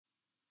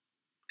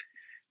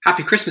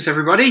Happy Christmas,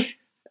 everybody.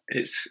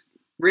 It's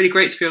really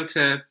great to be able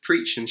to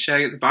preach and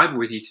share the Bible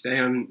with you today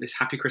on this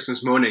happy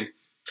Christmas morning.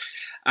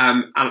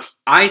 And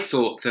I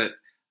thought that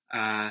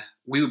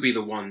we would be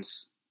the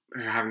ones who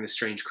are having this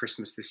strange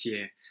Christmas this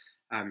year.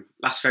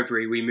 Last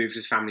February, we moved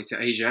as a family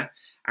to Asia,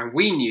 and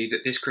we knew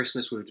that this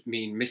Christmas would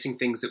mean missing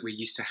things that we're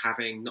used to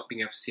having, not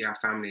being able to see our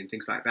family and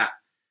things like that.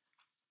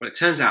 Well, it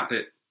turns out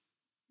that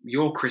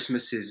your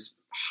Christmas is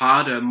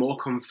harder, more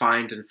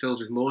confined, and filled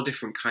with more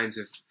different kinds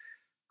of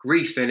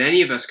grief than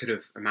any of us could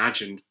have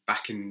imagined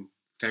back in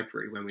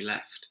February when we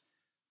left.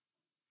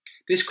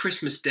 This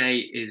Christmas Day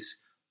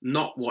is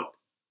not what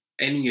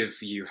any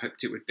of you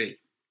hoped it would be.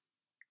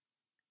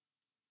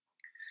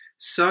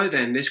 So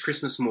then, this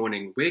Christmas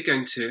morning, we're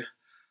going to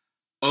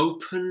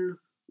open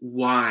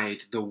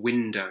wide the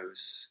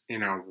windows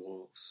in our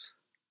walls.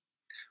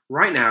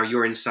 Right now,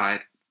 you're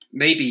inside,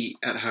 maybe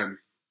at home.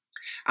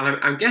 And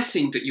I'm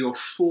guessing that your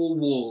four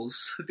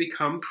walls have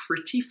become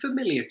pretty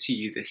familiar to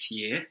you this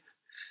year.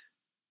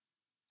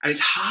 And it's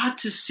hard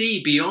to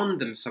see beyond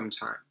them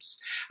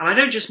sometimes. And I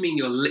don't just mean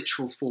your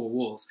literal four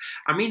walls.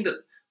 I mean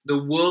that the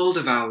world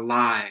of our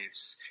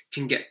lives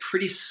can get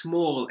pretty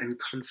small and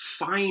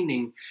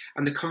confining.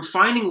 And the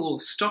confining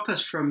walls stop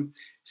us from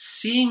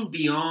seeing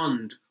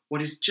beyond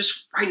what is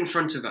just right in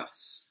front of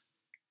us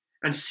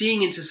and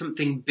seeing into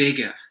something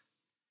bigger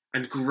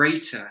and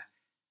greater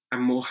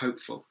and more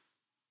hopeful.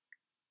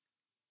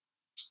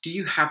 Do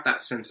you have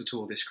that sense at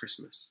all this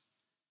Christmas?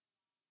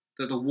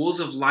 That the walls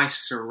of life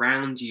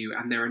surround you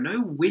and there are no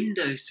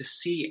windows to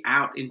see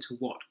out into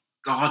what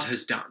God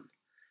has done.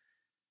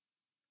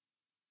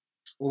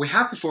 Well, we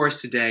have before us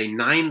today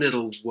 9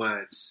 little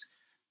words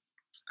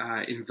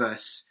in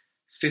verse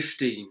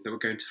 15 that we're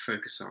going to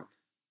focus on.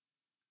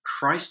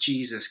 Christ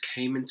Jesus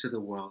came into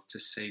the world to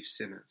save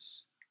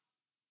sinners.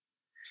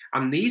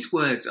 And these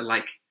words are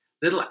like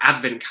little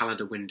advent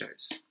calendar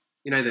windows,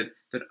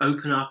 that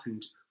open up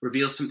and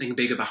reveal something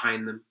bigger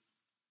behind them.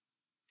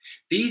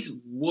 These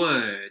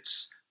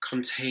words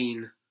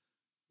contain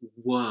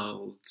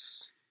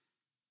worlds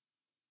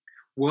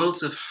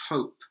of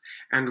hope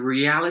and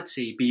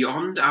reality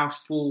beyond our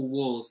four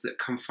walls that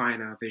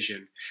confine our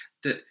vision,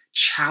 that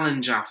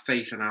challenge our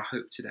faith and our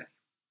hope today.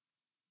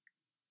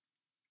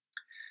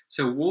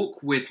 So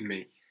walk with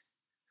me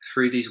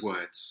through these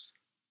words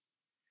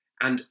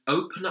and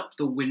open up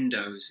the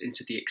windows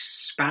into the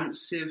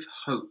expansive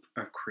hope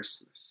of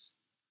Christmas.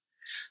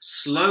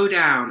 Slow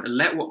down and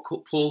let what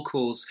Paul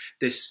calls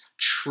this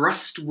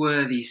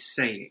trustworthy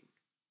saying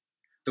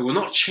that will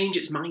not change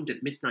its mind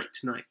at midnight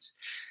tonight,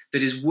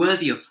 that is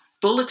worthy of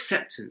full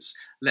acceptance,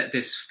 let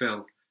this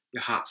fill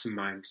your hearts and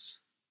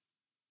minds.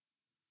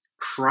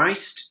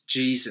 Christ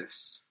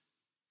Jesus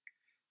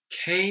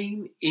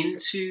came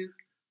into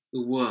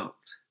the world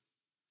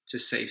to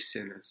save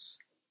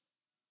sinners.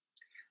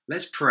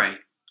 Let's pray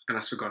and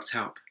ask for God's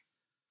help.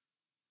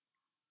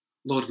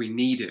 Lord, we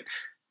need it.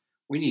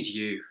 We need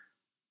you.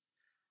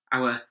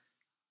 Our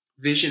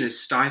vision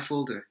is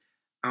stifled,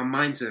 our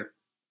minds are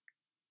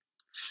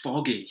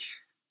foggy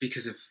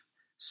because of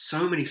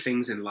so many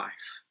things in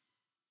life.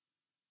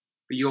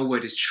 But your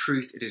word is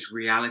truth, it is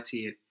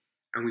reality,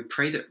 and we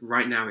pray that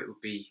right now it will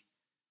be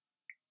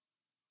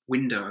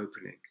window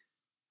opening.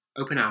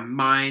 Open our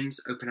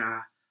minds, open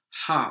our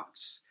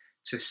hearts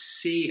to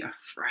see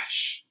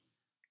afresh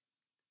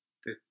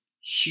the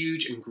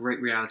huge and great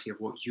reality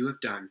of what you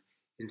have done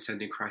in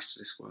sending Christ to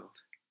this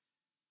world.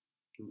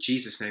 In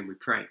Jesus' name we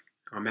pray.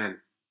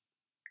 Amen.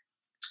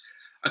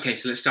 Okay,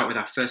 so let's start with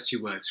our first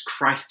 2 words,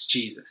 Christ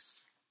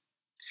Jesus.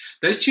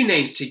 Those 2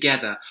 names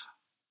together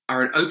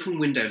are an open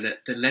window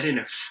that let in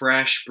a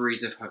fresh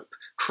breeze of hope.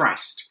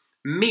 Christ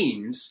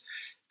means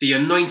the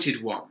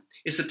anointed one.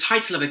 It's the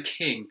title of a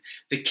king,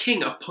 the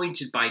king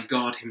appointed by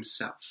God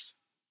himself.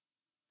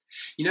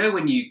 You know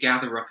when you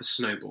gather up a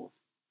snowball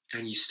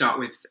and you start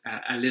with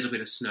a little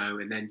bit of snow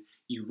and then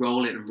you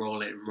roll it and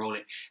roll it and roll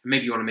it. And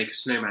maybe you want to make a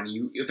snowman.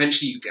 And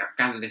eventually you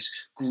gather this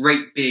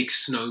great big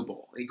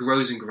snowball. It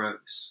grows and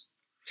grows.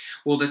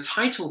 Well, the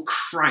title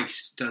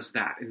Christ does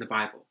that in the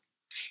Bible.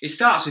 It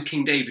starts with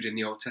King David in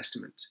the Old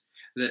Testament.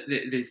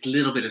 This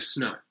little bit of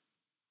snow.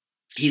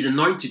 He's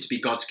anointed to be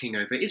God's king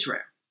over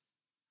Israel.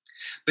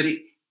 But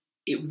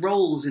it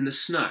rolls in the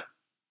snow,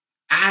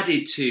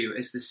 added to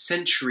as the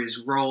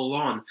centuries roll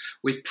on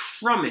with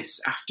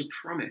promise after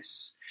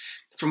promise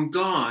from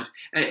God,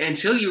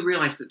 until you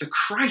realize that the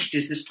Christ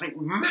is this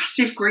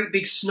massive, great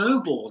big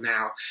snowball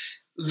now,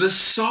 the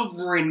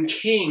sovereign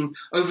king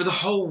over the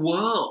whole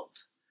world,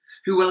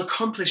 who will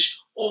accomplish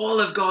all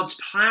of God's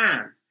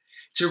plan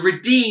to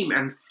redeem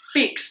and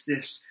fix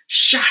this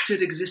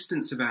shattered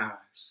existence of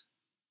ours.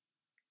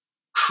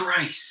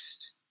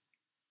 Christ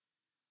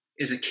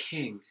is a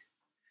king.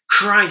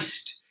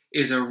 Christ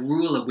is a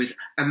ruler with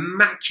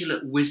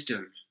immaculate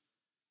wisdom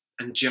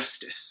and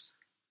justice.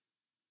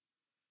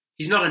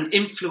 He's not an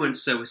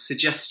influencer with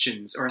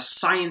suggestions or a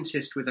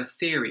scientist with a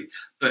theory,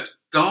 but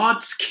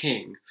God's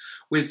king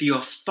with the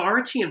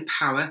authority and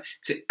power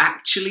to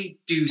actually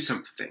do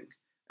something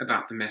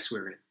about the mess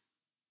we're in.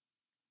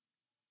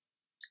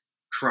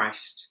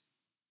 Christ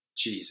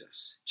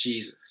Jesus,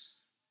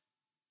 Jesus.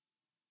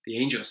 The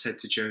angel said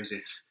to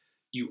Joseph,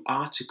 you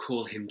are to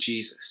call him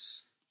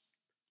Jesus.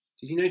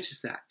 Did you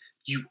notice that?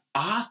 You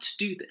are to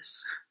do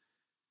this.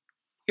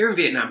 Here in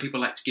Vietnam,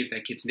 people like to give their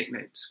kids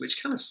nicknames,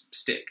 which kind of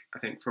stick, I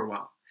think, for a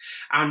while.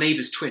 Our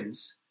neighbours'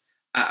 twins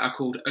are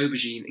called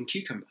Aubergine and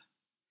Cucumber.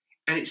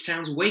 And it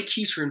sounds way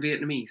cuter in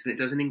Vietnamese than it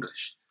does in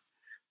English.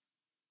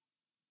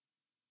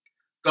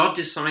 God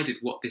decided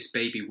what this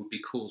baby would be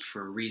called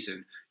for a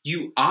reason.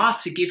 You are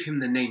to give him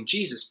the name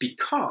Jesus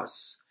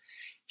because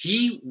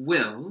he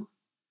will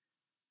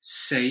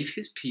save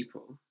his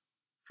people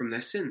from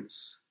their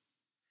sins.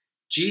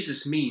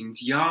 Jesus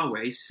means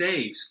Yahweh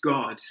saves,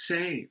 God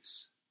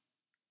saves.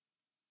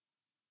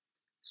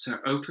 So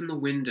open the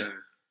window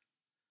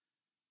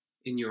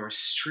in your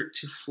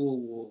restrictive four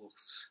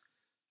walls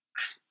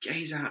and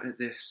gaze out at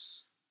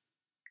this.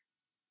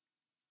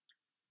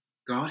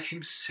 God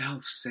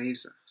himself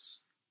saves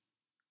us.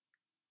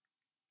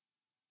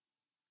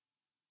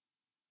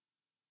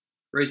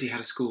 Rosie had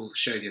a school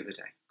show the other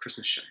day,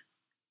 Christmas show.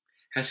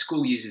 Her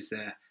school uses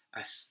their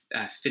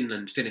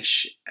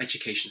Finnish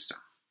education style.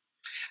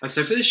 And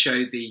so for the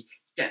show, the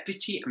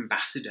deputy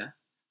ambassador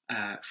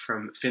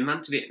from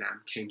Finland to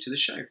Vietnam came to the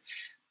show.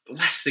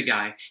 Bless the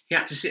guy. He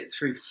had to sit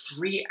through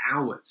 3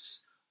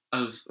 hours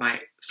of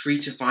like 3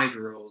 to 5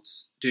 year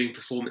olds doing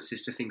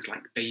performances to things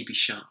like Baby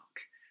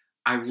Shark.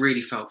 I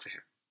really felt for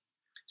him.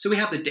 So we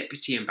have the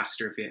deputy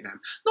ambassador of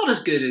Vietnam. Not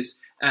as good as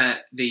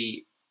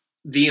the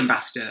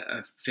ambassador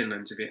of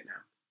Finland to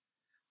Vietnam.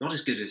 Not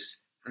as good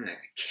as the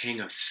king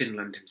of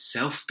Finland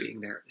himself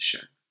being there at the show.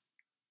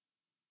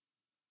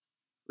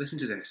 Listen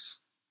to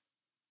this.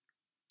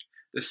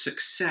 The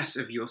success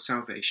of your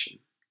salvation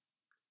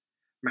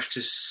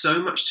matters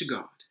so much to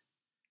God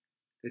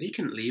that he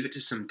couldn't leave it to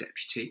some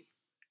deputy.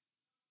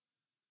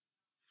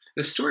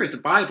 The story of the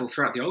Bible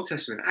throughout the Old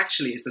Testament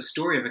actually is the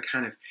story of a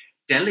kind of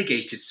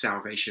delegated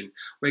salvation,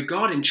 where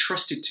God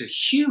entrusted to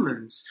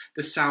humans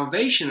the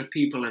salvation of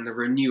people and the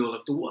renewal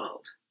of the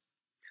world.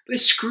 But they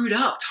screwed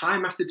up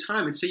time after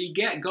time, and so you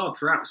get God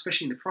throughout,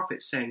 especially in the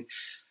prophets, saying,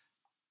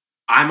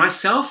 I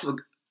myself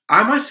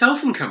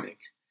am coming.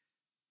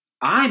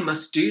 I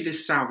must do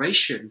this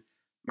salvation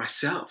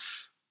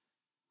myself.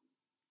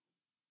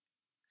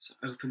 So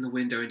open the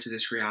window into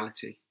this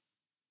reality.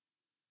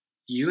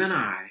 You and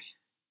I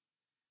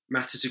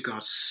matter to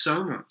God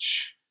so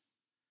much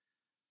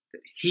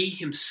that he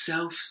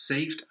himself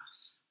saved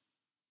us.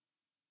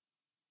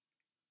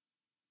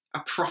 A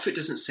prophet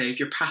doesn't save,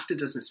 your pastor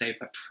doesn't save,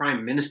 the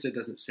prime minister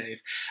doesn't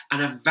save,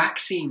 and a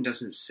vaccine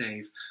doesn't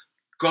save.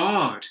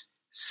 God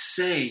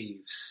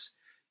saves.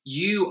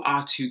 You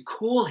are to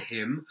call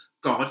him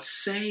God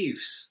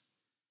saves.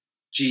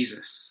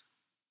 Jesus.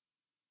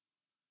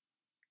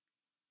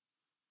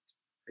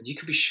 And you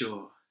can be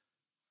sure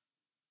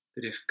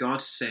that if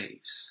God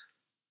saves,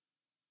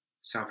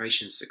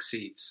 salvation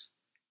succeeds.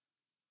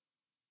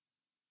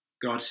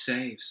 God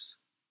saves.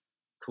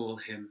 Call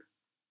him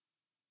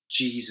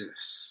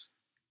Jesus.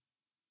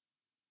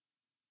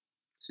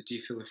 So do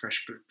you feel the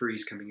fresh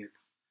breeze coming in?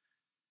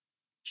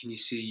 Can you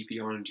see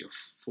beyond your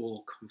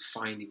 4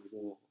 confining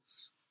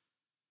walls?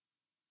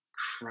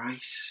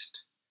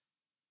 Christ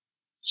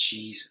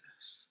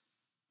Jesus.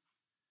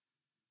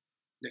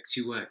 Next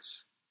 2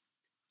 words.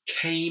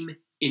 Came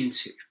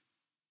into.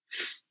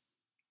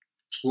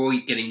 We're all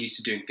getting used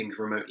to doing things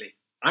remotely.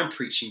 I'm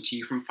preaching to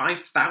you from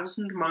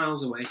 5,000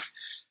 miles away.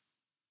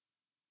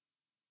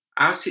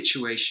 Our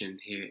situation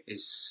here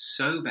is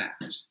so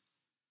bad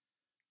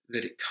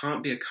that it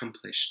can't be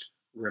accomplished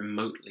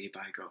remotely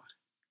by God.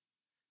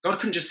 God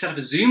couldn't just set up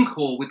a Zoom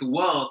call with the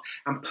world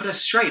and put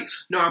us straight.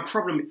 No, our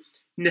problem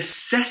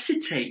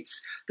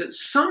necessitates that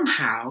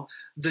somehow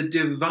the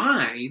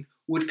divine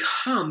would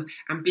come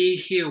and be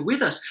here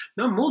with us.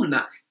 No more than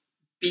that,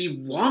 be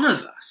one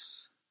of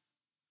us.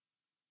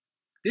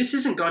 This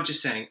isn't God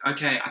just saying,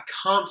 okay, I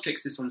can't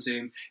fix this on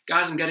Zoom.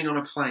 Guys, I'm getting on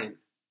a plane.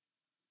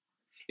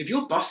 If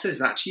your boss says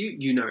that to you,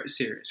 you know it's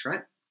serious,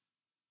 right?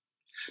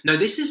 No,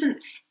 this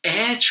isn't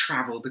air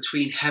travel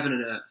between heaven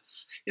and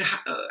earth. You know,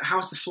 how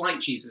was the flight,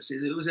 Jesus?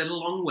 It was a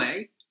long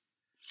way.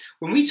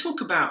 When we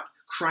talk about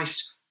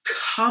Christ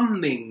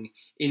coming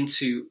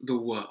into the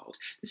world,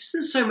 this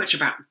isn't so much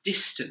about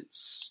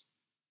distance.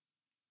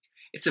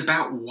 It's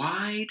about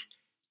wide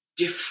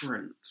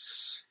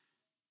difference.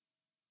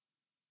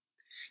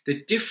 A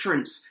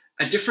difference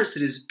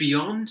that is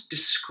beyond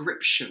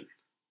description.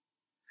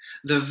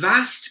 The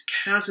vast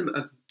chasm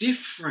of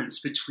difference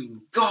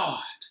between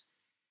God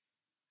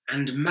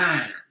and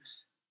man.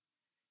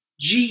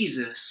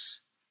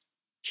 Jesus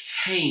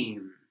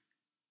came.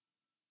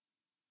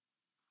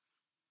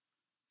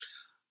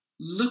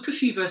 Look a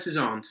few verses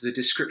on to the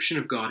description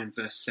of God in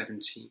verse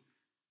 17.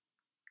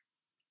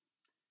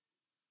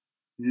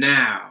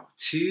 Now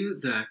to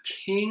the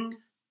King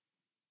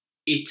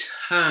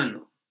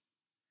eternal,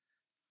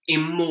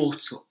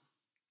 immortal,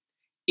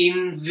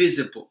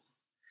 invisible,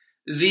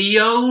 the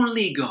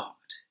only God,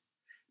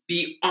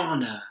 be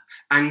honor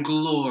and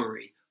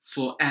glory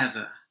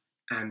forever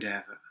and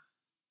ever.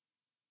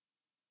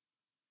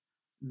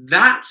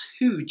 That's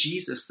who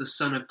Jesus, the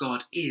Son of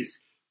God,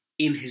 is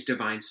in his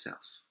divine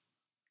self.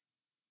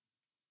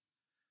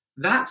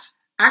 That's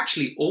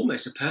actually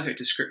almost a perfect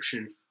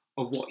description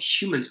of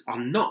what humans are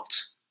not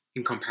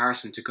in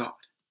comparison to God.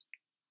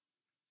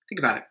 Think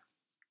about it.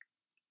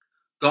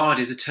 God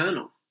is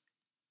eternal.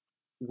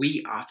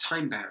 We are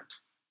time-bound.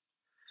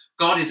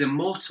 God is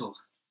immortal.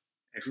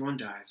 Everyone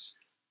dies.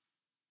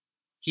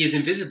 He is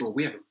invisible.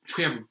 We have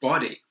a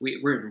body.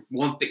 We're in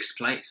one fixed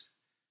place.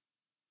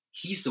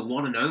 He's the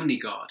one and only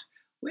God.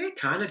 We're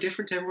kind of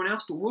different to everyone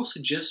else, but we're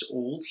also just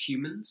all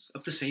humans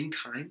of the same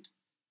kind.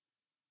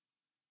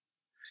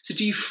 So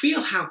do you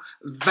feel how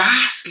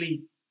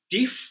vastly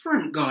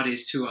different God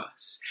is to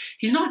us?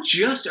 He's not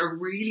just a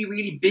really,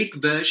 really big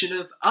version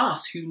of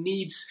us who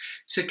needs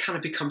to kind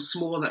of become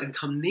smaller and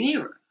come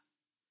nearer.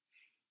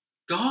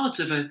 God's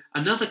of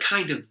another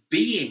kind of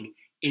being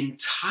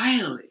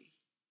entirely.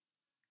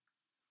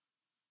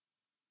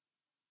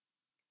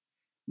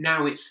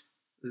 Now it's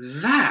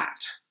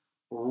that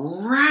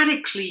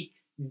radically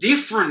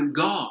different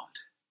God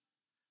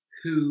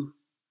who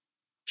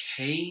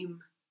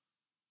came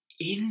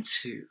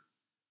into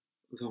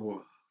the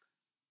world.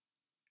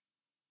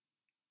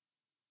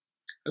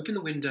 Open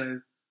the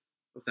window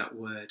of that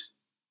word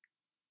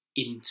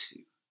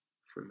into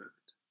for a moment.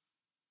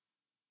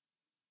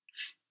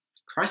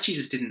 Christ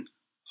Jesus didn't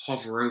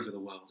hover over the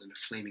world in a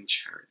flaming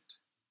chariot,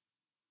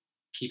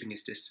 keeping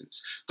his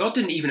distance. God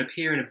didn't even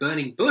appear in a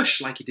burning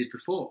bush like he did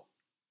before.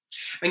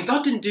 And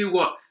God didn't do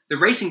what the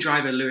racing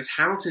driver Lewis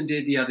Hamilton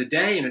did the other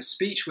day in a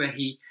speech where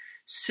he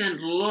sent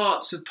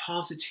lots of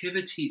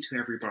positivity to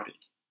everybody.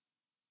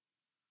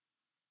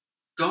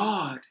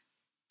 God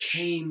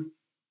came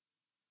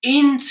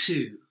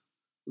into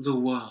the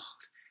world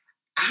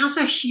as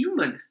a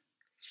human.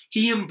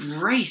 He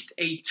embraced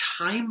a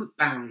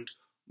time-bound,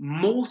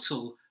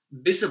 mortal,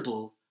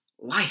 visible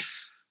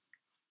life.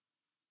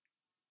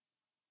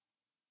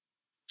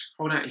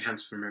 Hold out your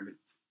hands for a moment.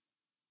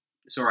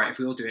 It's all right if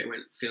we all do it. It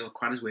won't feel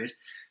quite as weird.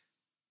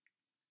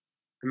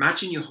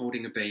 Imagine you're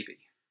holding a baby,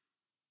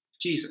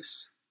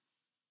 Jesus,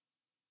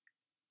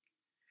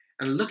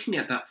 and looking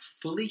at that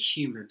fully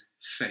human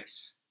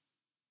face,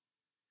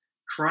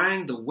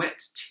 crying the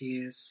wet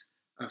tears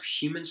of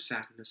human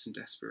sadness and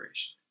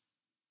desperation.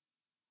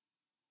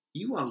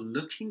 You are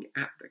looking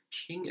at the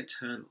King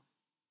eternal,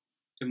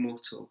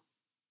 immortal,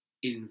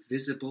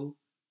 invisible,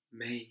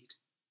 made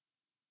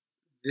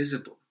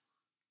visible.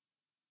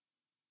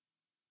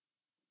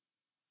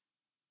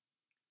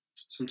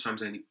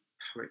 Sometimes only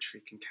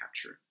poetry can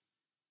capture it.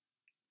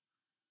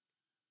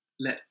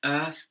 Let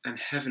earth and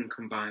heaven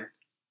combine.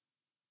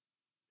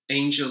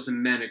 Angels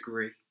and men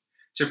agree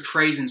to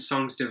praise in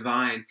songs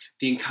divine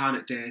the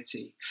incarnate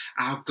deity,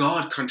 our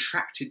God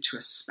contracted to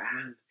a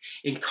span,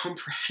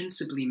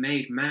 incomprehensibly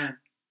made man.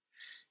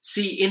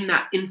 See in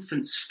that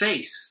infant's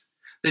face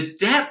the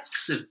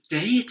depths of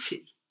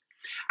deity,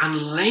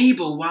 and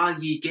labour while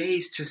ye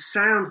gaze to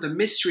sound the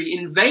mystery.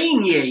 In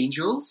vain, ye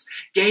angels,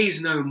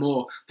 gaze no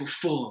more, but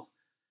fall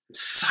and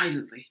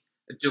silently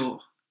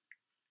adore.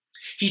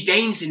 He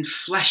deigns in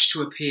flesh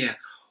to appear,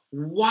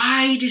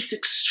 widest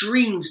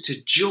extremes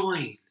to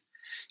join,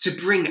 to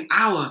bring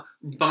our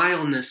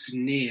vileness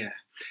near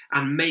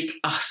and make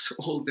us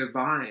all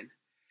divine.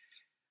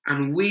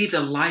 And we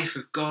the life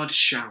of God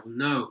shall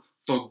know,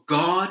 for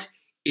God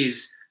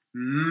is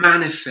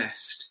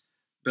manifest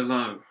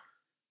below.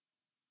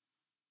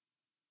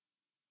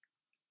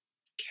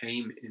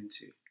 Came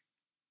into.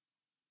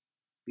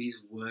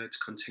 These words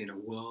contain a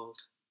world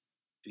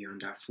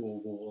beyond our four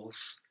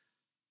walls.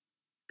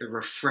 The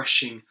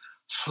refreshing,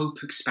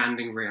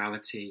 hope-expanding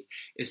reality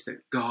is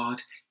that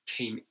God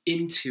came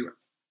into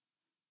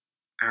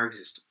our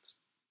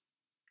existence.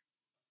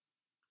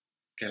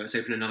 Okay, let's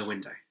open another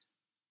window.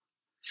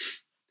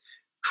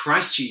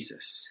 Christ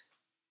Jesus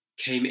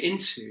came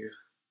into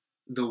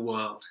the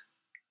world.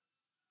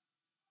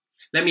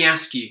 Let me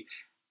ask you,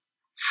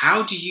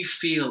 how do you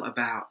feel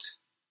about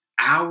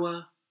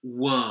our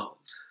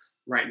world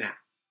right now?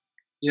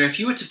 You know, if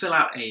you were to fill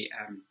out a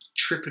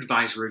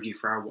TripAdvisor review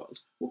for our world,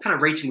 what kind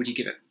of rating would you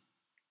give it?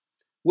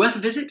 Worth a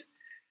visit?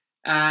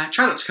 Try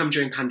not to come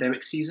during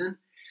pandemic season.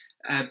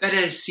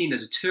 Better seen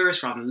as a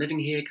tourist rather than living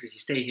here, because if you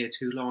stay here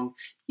too long,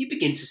 you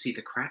begin to see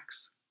the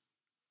cracks.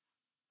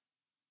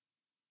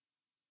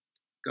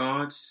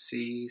 God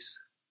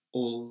sees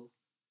all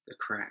the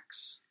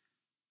cracks.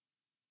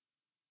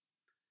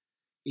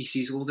 He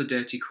sees all the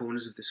dirty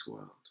corners of this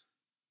world.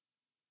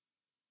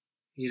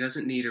 He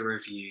doesn't need a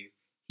review.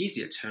 He's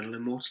the eternal,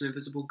 immortal,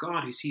 invisible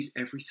God who sees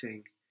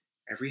everything,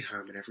 every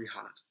home and every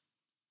heart.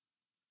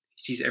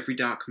 He sees every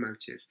dark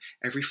motive,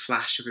 every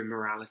flash of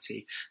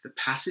immorality that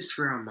passes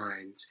through our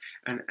minds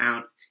and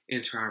out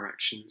into our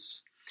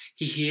actions.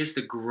 He hears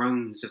the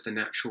groans of the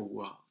natural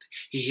world.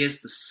 He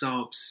hears the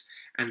sobs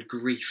and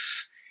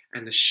grief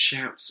and the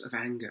shouts of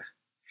anger.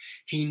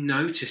 He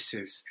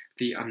notices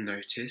the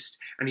unnoticed,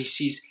 and he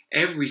sees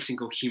every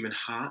single human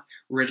heart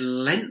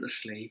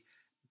relentlessly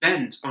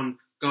bent on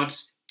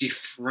God's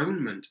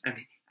dethronement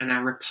and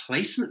our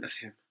replacement of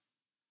him.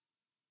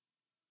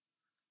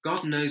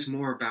 God knows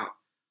more about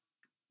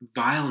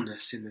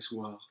vileness in this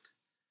world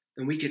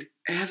than we could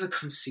ever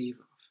conceive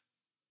of.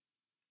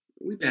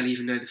 We barely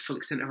even know the full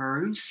extent of our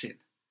own sin.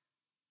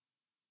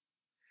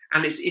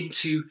 And it's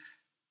into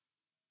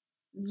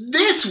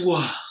this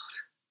world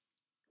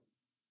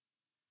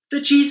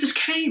that Jesus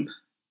came.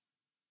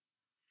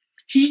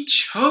 He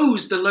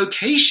chose the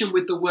location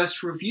with the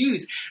worst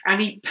reviews,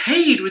 and he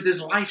paid with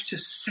his life to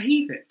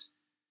save it.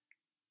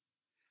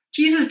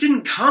 Jesus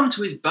didn't come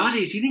to his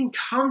buddies. He didn't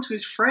come to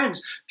his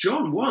friends.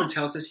 John 1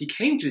 tells us he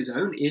came to his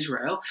own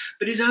Israel,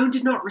 but his own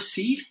did not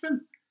receive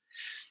him.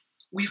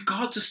 We've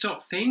got to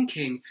stop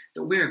thinking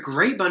that we're a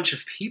great bunch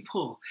of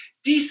people,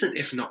 decent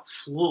if not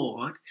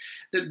flawed,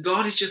 that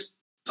God is just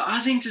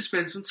buzzing to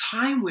spend some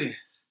time with.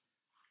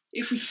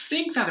 If we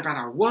think that about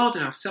our world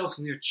and ourselves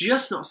and we are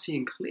just not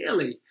seeing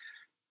clearly,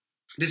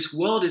 this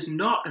world is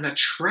not an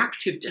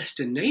attractive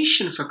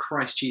destination for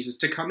Christ Jesus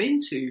to come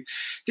into.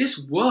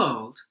 This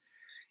world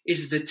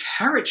is the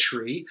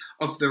territory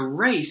of the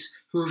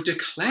race who have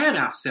declared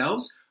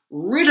ourselves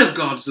rid of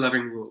God's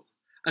loving rule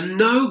and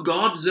no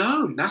God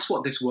zone. That's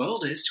what this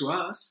world is to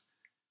us.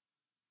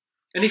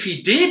 And if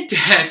he did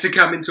dare to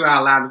come into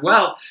our land,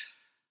 well,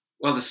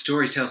 the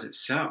story tells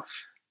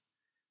itself.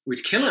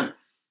 We'd kill him.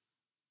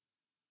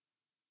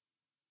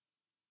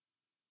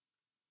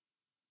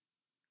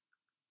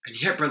 And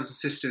yet, brothers and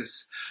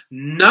sisters,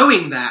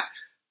 knowing that,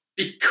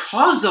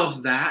 because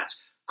of that,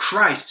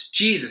 Christ,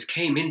 Jesus,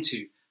 came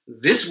into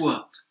this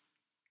world.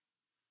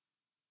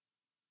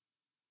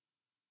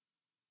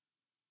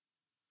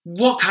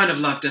 What kind of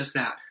love does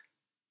that?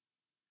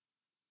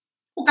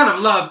 What kind of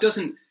love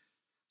doesn't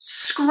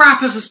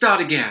scrap us and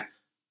start again,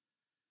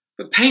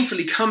 but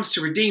painfully comes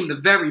to redeem the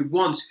very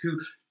ones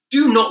who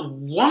do not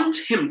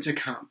want him to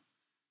come?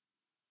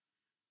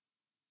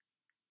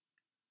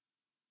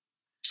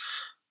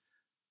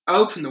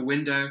 Open the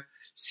window,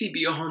 see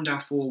beyond our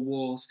four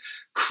walls.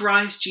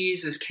 Christ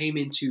Jesus came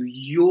into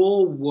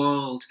your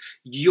world,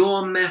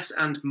 your mess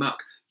and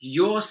muck,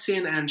 your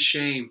sin and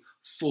shame,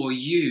 for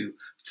you,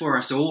 for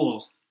us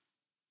all.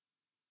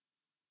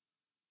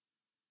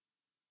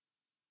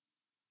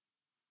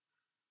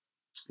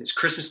 It's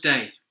Christmas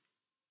Day,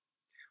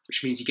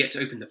 which means you get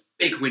to open the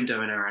big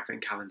window in our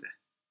Advent calendar.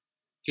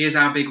 Here's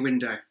our big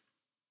window,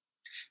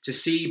 to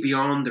see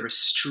beyond the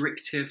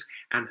restrictive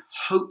and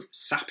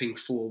hope-sapping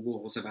four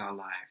walls of our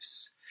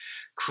lives.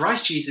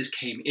 Christ Jesus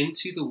came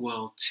into the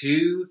world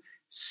to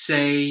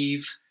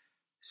save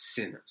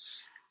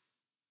sinners.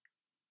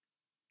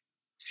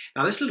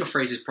 Now, this little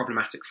phrase is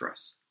problematic for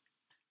us.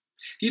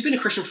 If you've been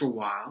a Christian for a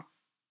while,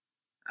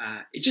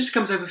 it just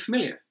becomes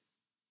overfamiliar.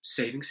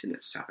 Saving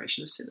sinners,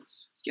 salvation of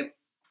sinners. Yep.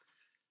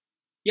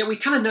 Yeah, we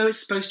kind of know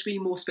it's supposed to be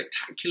more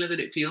spectacular than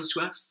it feels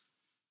to us.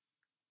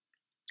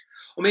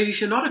 Or maybe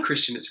if you're not a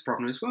Christian, it's a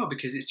problem as well,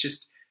 because it's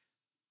just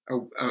a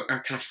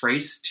kind of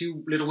phrase,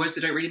 two little words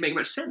that don't really make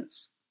much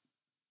sense.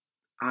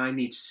 I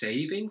need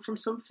saving from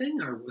something.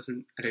 I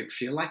don't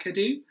feel like I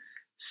do.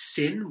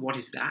 Sin, what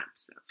is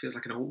that? That feels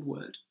like an old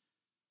word.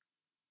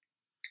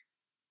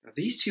 Now,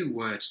 these two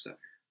words, though,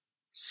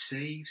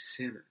 save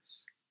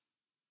sinners,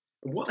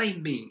 and what they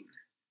mean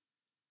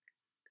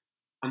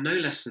are no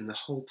less than the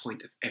whole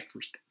point of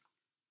everything.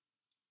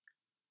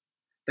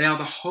 They are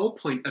the whole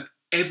point of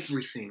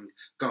everything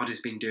God has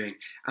been doing,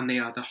 and they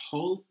are the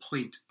whole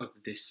point of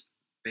this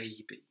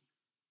baby.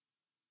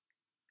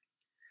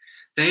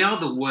 They are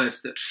the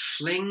words that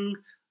fling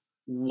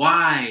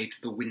wide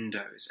the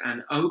windows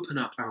and open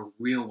up a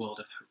real world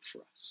of hope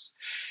for us.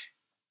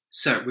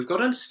 So we've got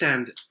to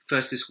understand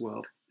first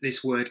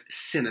this word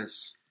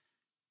sinners.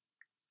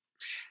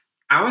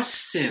 Our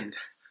sin,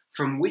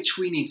 from which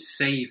we need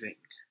saving,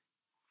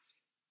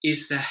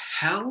 is the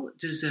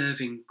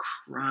hell-deserving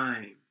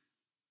crime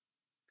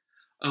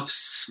of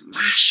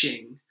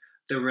smashing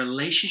the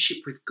relationship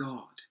with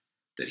God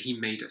that he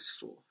made us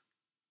for.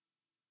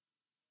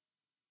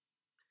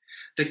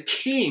 The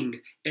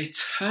King,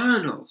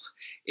 eternal,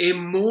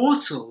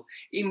 immortal,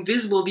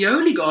 invisible, the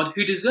only God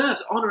who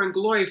deserves honor and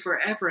glory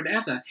forever and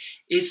ever,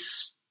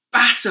 is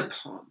spat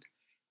upon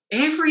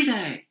every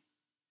day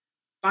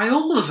by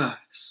all of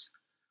us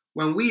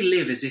when we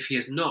live as if he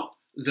is not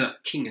the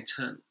King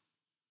eternal.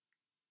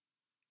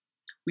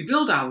 We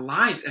build our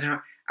lives and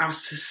our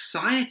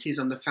societies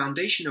on the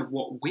foundation of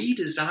what we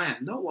desire,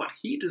 not what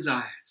he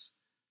desires.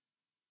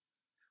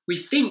 We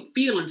think,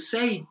 feel, and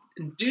say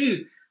and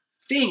do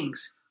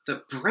things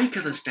that break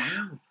others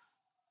down.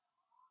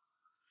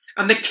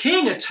 And the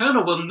King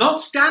eternal will not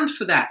stand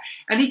for that,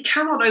 and he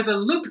cannot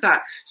overlook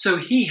that, so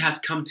he has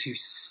come to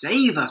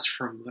save us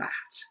from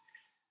that.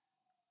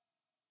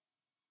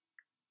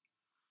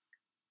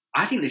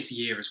 I think this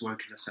year has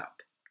woken us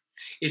up.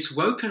 It's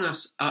woken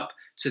us up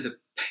to the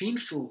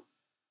painful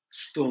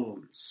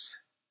thorns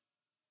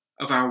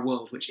of our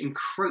world which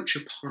encroach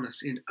upon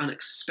us in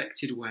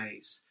unexpected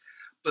ways.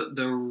 But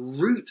the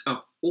root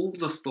of all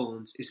the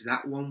thorns is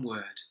that one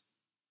word.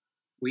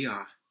 We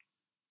are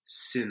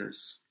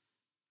sinners.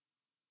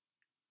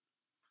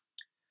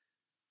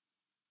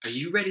 Are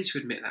you ready to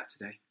admit that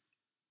today?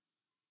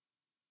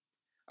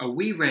 Are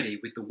we ready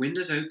with the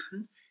windows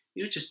open,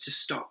 just to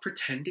stop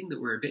pretending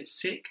that we're a bit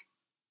sick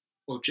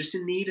or just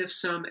in need of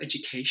some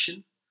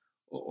education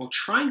or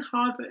trying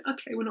hard, but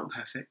okay, we're not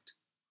perfect?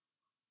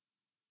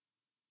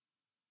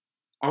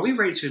 Are we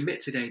ready to admit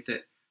today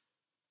that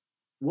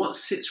what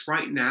sits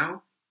right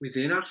now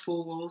within our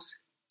four walls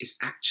is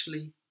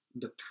actually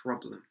the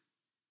problem?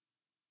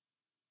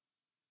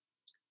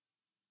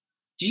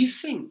 Do you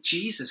think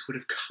Jesus would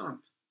have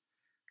come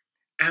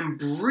and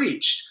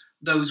bridged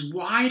those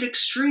wide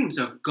extremes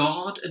of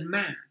God and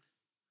man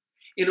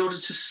in order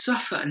to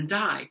suffer and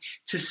die,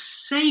 to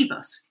save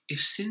us if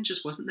sin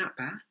just wasn't that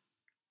bad?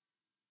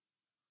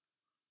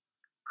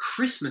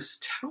 Christmas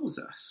tells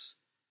us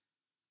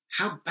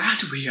how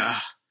bad we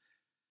are,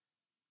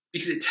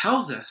 because it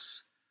tells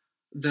us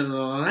the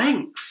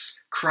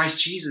lengths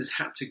Christ Jesus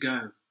had to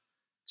go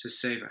to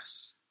save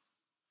us.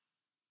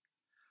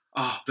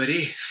 But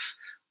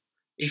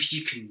if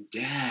you can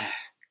dare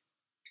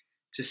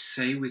to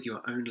say with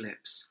your own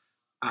lips,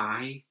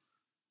 I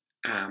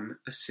am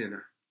a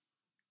sinner,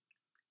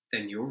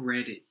 then you're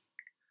ready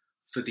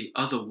for the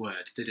other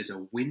word that is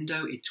a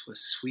window into a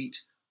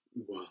sweet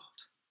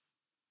world.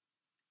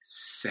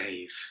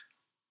 Save.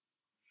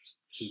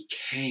 He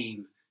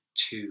came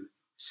to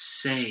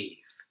save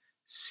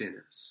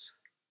sinners.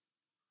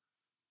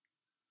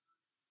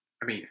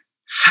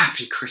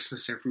 Happy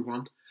Christmas,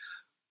 everyone.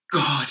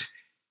 God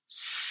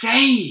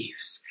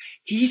saves.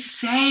 He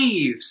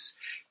saves.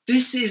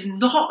 This is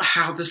not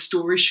how the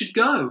story should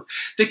go.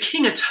 The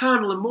King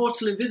eternal,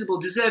 immortal, invisible,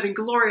 deserving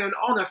glory and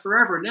honor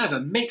forever and ever,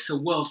 makes a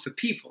world for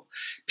people.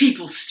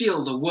 People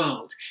steal the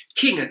world.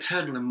 King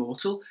eternal,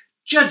 immortal,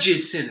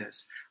 judges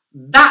sinners.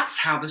 That's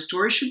how the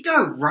story should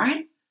go,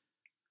 right?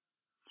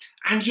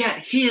 And yet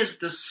here's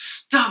the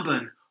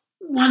stubborn,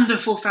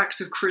 wonderful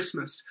fact of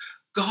Christmas.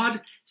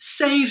 God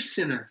saves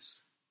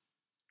sinners.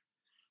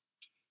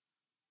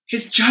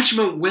 His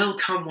judgment will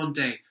come one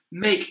day.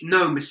 Make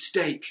no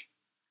mistake.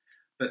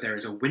 But there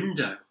is a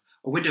window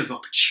of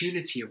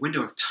opportunity, a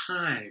window of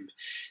time,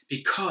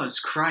 because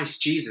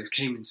Christ Jesus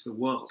came into the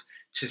world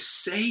to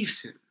save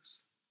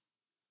sinners.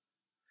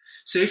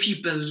 So if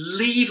you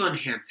believe on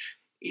him,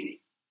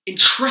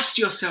 entrust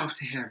yourself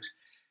to him,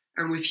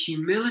 and with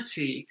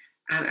humility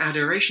and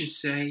adoration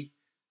say,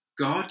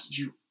 God,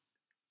 you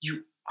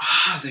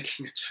are the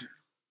King eternal,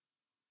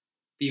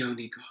 the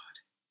only God.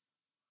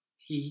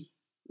 He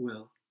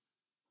will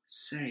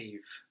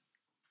save.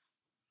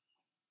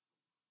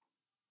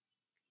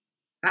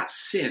 That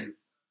sin,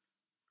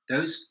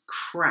 those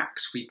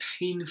cracks we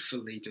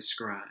painfully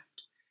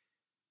described,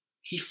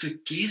 he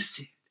forgives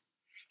it.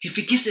 He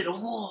forgives it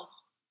all.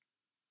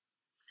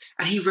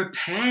 And he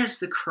repairs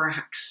the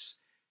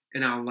cracks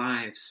in our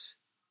lives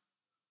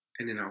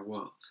and in our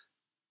world.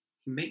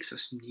 He makes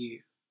us new.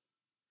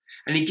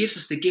 And he gives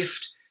us the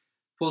gift,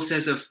 Paul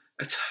says, of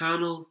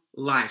eternal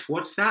life.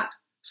 What's that?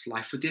 It's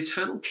life with the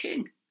eternal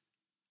King.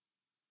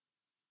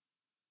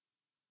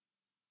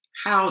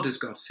 How does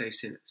God save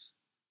sinners?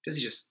 Does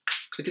he just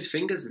click his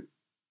fingers and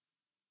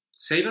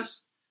save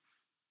us?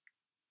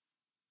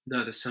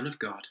 No, the Son of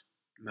God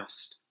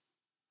must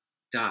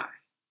die.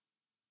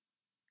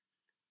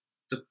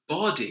 The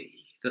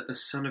body that the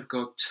Son of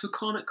God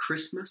took on at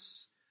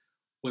Christmas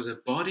was a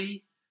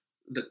body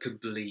that could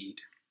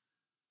bleed.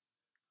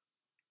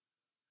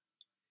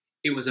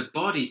 It was a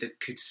body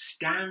that could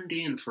stand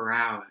in for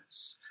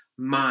hours,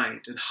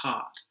 mind and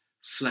heart,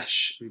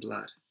 flesh and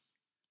blood.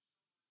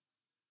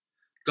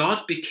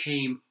 God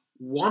became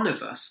one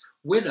of us,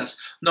 with us,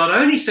 not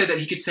only so that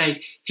he could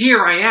say,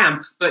 here I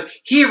am, but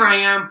here I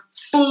am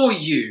for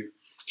you.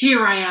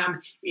 Here I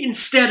am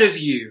instead of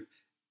you,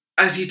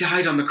 as he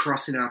died on the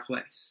cross in our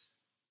place.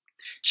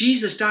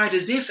 Jesus died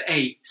as if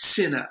a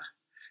sinner,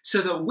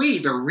 so that we,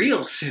 the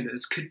real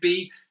sinners, could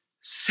be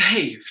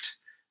saved.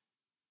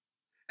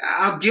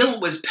 Our guilt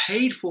was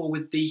paid for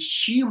with the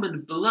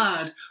human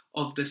blood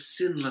of the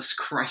sinless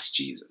Christ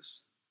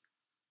Jesus.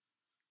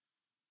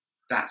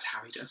 That's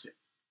how he does it.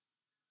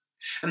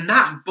 And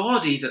that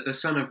body that the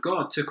Son of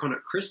God took on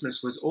at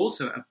Christmas was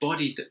also a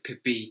body that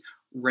could be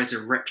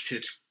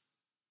resurrected.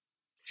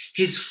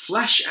 His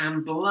flesh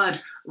and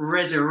blood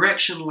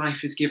resurrection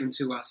life is given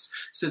to us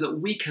so that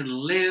we can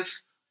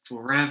live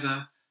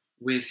forever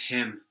with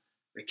him,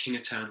 the King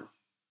eternal.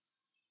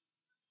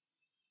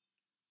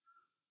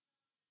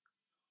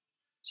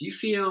 Do you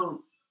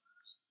feel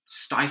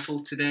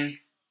stifled today?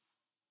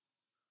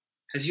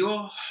 Has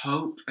your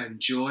hope and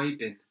joy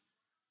been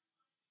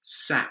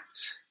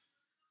sapped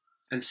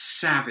and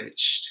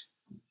savaged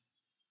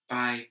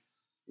by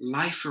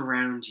life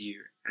around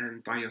you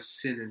and by your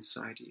sin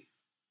inside you?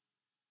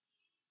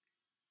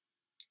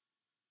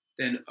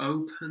 Then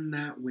open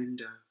that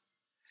window.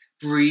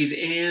 Breathe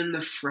in the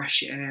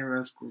fresh air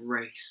of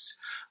grace.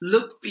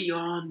 Look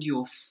beyond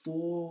your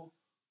four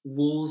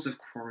walls of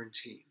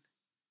quarantine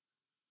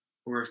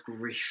or of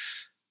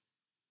grief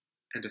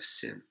and of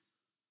sin.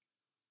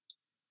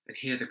 And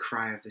hear the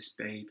cry of this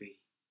baby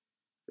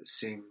that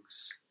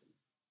sings,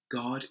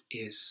 God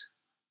is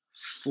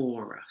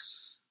for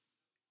us.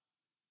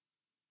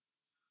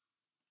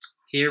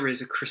 Here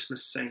is a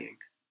Christmas saying: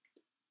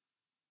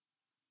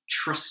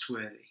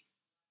 trustworthy,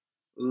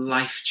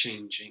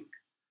 life-changing,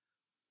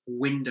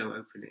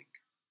 window-opening.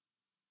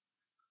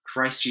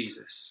 Christ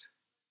Jesus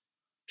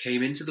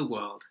came into the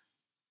world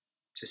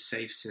to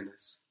save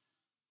sinners.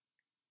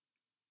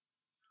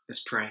 Let's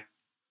pray.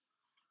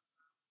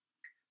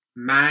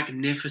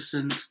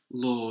 Magnificent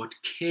Lord,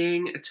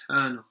 King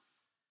eternal,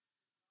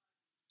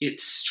 it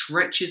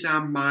stretches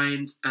our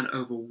minds and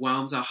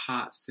overwhelms our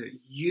hearts that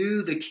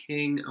you, the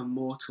King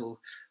immortal,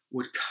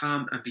 would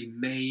come and be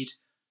made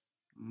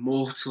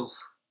mortal,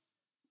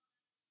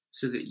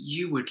 so that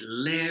you would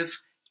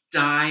live,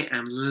 die,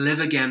 and live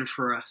again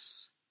for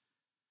us,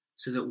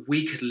 so that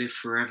we could live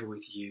forever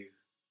with you.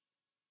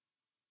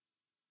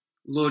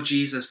 Lord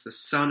Jesus, the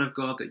Son of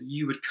God, that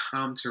you would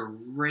come to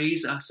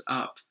raise us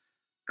up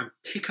and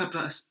pick up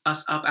us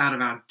up out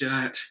of our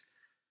dirt,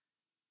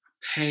 our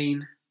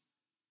pain,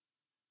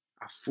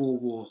 our four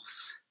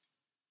walls,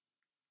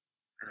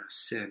 and our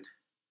sin,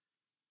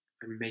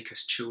 and make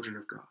us children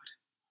of God.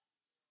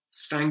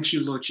 Thank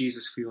you, Lord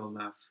Jesus, for your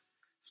love.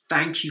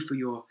 Thank you for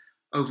your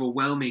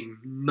overwhelming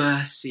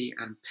mercy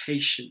and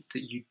patience,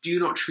 that you do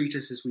not treat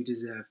us as we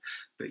deserve,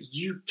 but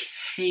you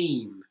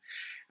came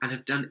and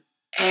have done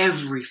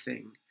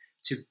everything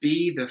to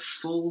be the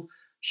full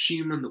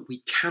human that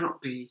we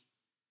cannot be,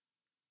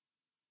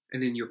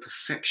 and in your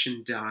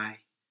perfection die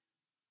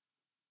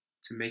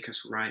to make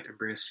us right and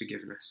bring us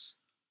forgiveness.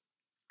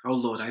 Oh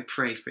Lord, I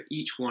pray for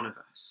each one of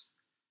us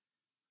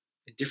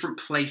in different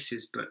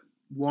places, but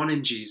one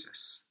in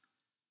Jesus,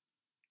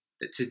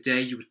 that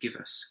today you would give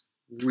us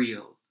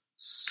real,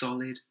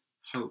 solid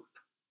hope,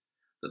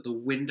 that the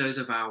windows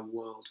of our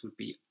world would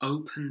be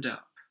opened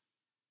up,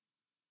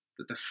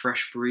 that the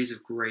fresh breeze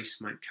of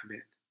grace might come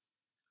in,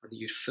 and that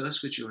you'd fill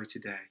us with joy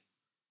today,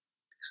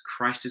 because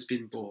Christ has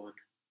been born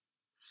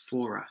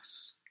for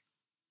us.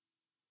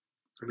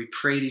 And we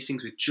pray these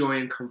things with joy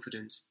and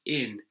confidence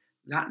in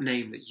that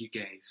name that you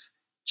gave,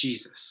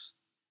 Jesus.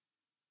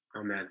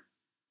 Amen.